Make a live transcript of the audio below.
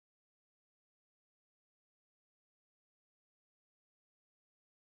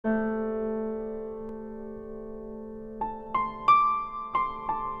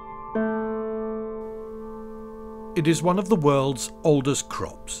It is one of the world's oldest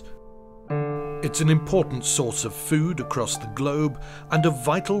crops. It's an important source of food across the globe and a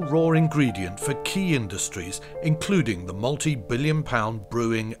vital raw ingredient for key industries, including the multi-billion-pound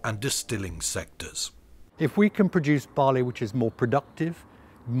brewing and distilling sectors. If we can produce barley which is more productive,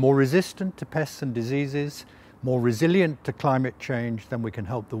 more resistant to pests and diseases, more resilient to climate change, then we can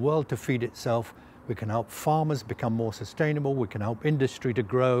help the world to feed itself, we can help farmers become more sustainable, we can help industry to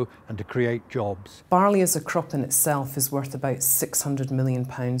grow and to create jobs. Barley as a crop in itself is worth about £600 million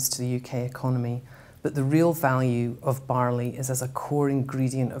to the UK economy, but the real value of barley is as a core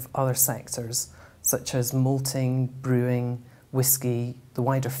ingredient of other sectors, such as malting, brewing, whisky, the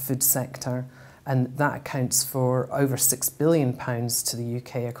wider food sector, and that accounts for over £6 billion to the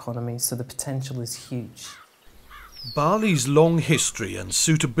UK economy, so the potential is huge. Barley's long history and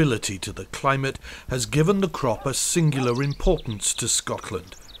suitability to the climate has given the crop a singular importance to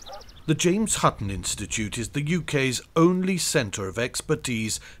Scotland. The James Hutton Institute is the UK's only centre of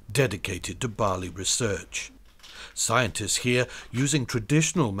expertise dedicated to barley research. Scientists here, using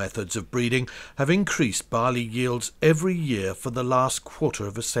traditional methods of breeding, have increased barley yields every year for the last quarter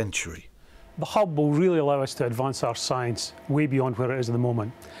of a century. The hub will really allow us to advance our science way beyond where it is at the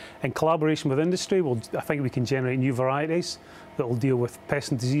moment. In collaboration with industry, I think we can generate new varieties that will deal with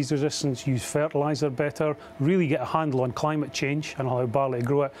pest and disease resistance, use fertiliser better, really get a handle on climate change and allow barley to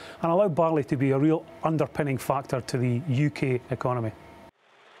grow it, and allow barley to be a real underpinning factor to the UK economy.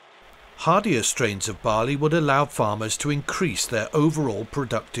 Hardier strains of barley would allow farmers to increase their overall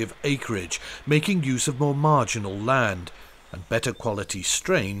productive acreage, making use of more marginal land. And better quality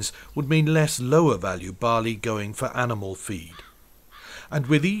strains would mean less lower value barley going for animal feed. And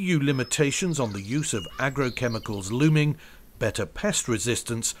with EU limitations on the use of agrochemicals looming, better pest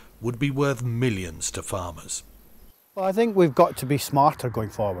resistance would be worth millions to farmers. Well, I think we've got to be smarter going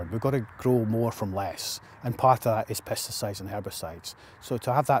forward. We've got to grow more from less, and part of that is pesticides and herbicides. So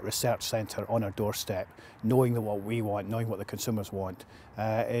to have that research centre on our doorstep, knowing what we want, knowing what the consumers want,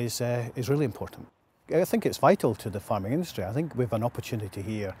 is really important. I think it's vital to the farming industry. I think we have an opportunity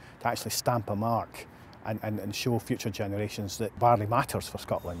here to actually stamp a mark and show future generations that barley matters for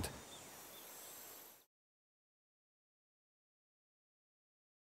Scotland.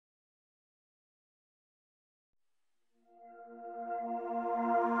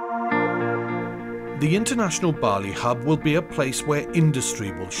 The International Barley Hub will be a place where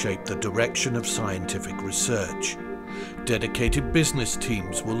industry will shape the direction of scientific research. Dedicated business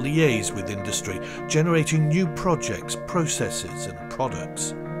teams will liaise with industry, generating new projects, processes and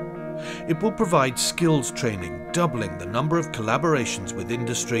products. It will provide skills training, doubling the number of collaborations with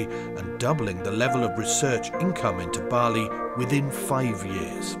industry and doubling the level of research income into barley within 5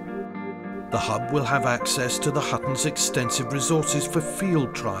 years. The hub will have access to the Hutton's extensive resources for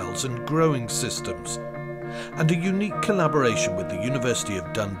field trials and growing systems. And a unique collaboration with the University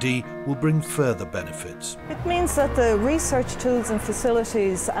of Dundee will bring further benefits. It means that the research tools and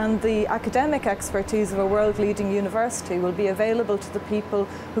facilities and the academic expertise of a world-leading university will be available to the people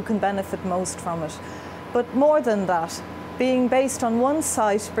who can benefit most from it. But more than that, being based on one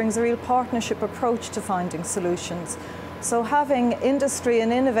site brings a real partnership approach to finding solutions. So having industry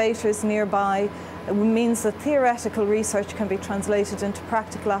and innovators nearby means that theoretical research can be translated into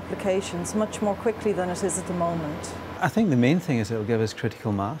practical applications much more quickly than it is at the moment. I think the main thing is it will give us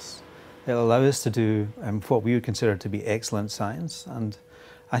critical mass. It will allow us to do what we would consider to be excellent science, and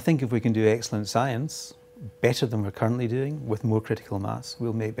I think if we can do excellent science better than we're currently doing with more critical mass,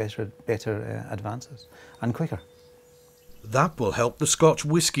 we'll make better advances and quicker. That will help the Scotch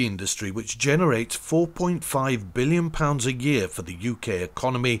whisky industry, which generates £4.5 billion a year for the UK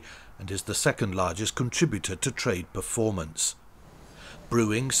economy and is the second largest contributor to trade performance.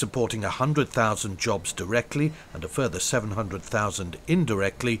 Brewing, supporting 100,000 jobs directly and a further 700,000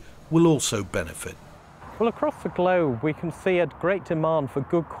 indirectly, will also benefit. Well, across the globe we can see a great demand for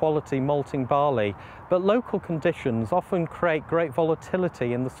good quality malting barley, but local conditions often create great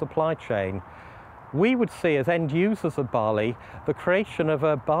volatility in the supply chain. We would see as end users of barley the creation of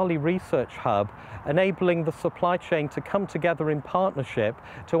a barley research hub, enabling the supply chain to come together in partnership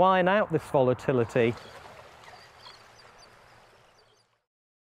to iron out this volatility.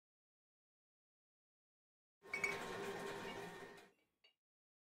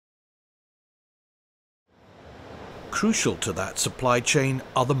 Crucial to that supply chain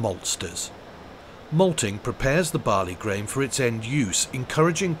are the maltsters. Malting prepares the barley grain for its end use,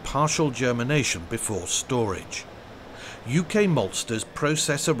 encouraging partial germination before storage. UK maltsters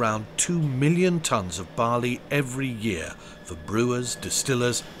process around 2 million tonnes of barley every year for brewers,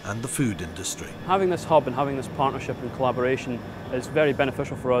 distillers and the food industry. Having this hub and having this partnership and collaboration is very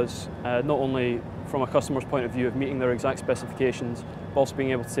beneficial for us, not only from a customer's point of view of meeting their exact specifications, but also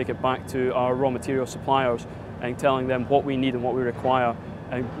being able to take it back to our raw material suppliers and telling them what we need and what we require,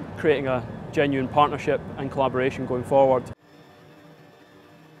 and creating a genuine partnership and collaboration going forward.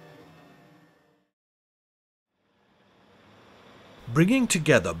 Bringing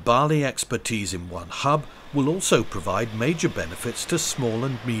together barley expertise in one hub will also provide major benefits to small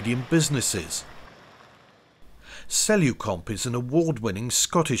and medium businesses. CelluComp is an award-winning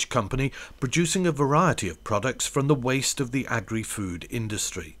Scottish company producing a variety of products from the waste of the agri-food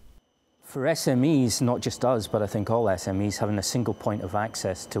industry. For SMEs, not just us, but I think all SMEs, having a single point of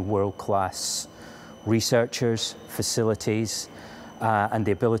access to world-class researchers, facilities, and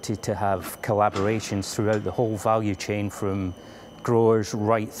the ability to have collaborations throughout the whole value chain from growers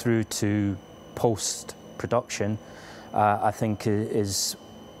right through to post-production, I think is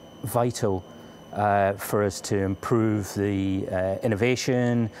vital for us to improve the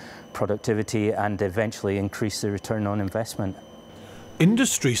innovation, productivity, and eventually increase the return on investment.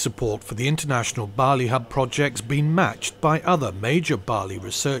 Industry support for the International Barley Hub project's been matched by other major barley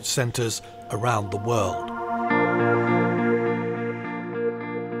research centres around the world.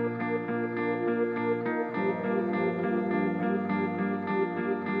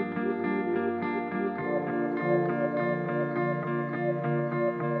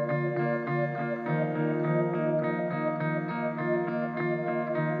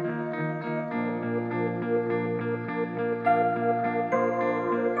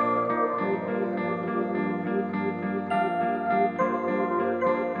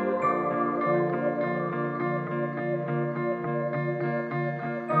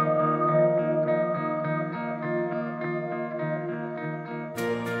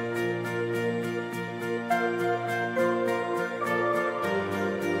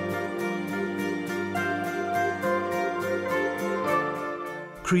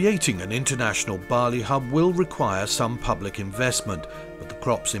 Creating an international barley hub will require some public investment, but the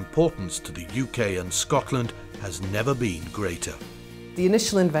crop's importance to the UK and Scotland has never been greater. The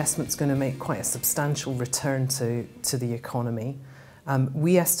initial investment's going to make quite a substantial return to the economy.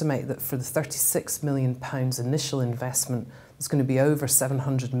 We estimate that for the £36 million initial investment, there's going to be over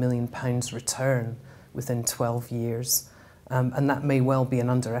 £700 million return within 12 years. And that may well be an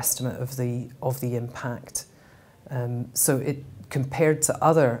underestimate of the impact. Compared to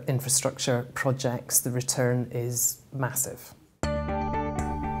other infrastructure projects, the return is massive.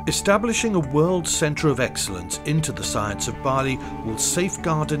 Establishing a world centre of excellence into the science of barley will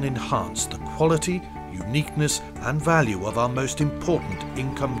safeguard and enhance the quality, uniqueness and value of our most important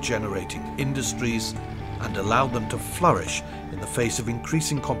income-generating industries and allow them to flourish in the face of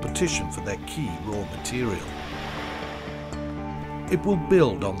increasing competition for their key raw material. It will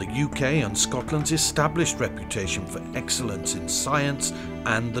build on the UK and Scotland's established reputation for excellence in science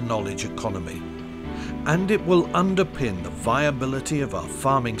and the knowledge economy. And it will underpin the viability of our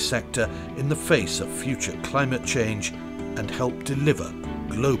farming sector in the face of future climate change and help deliver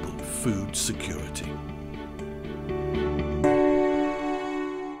global food security.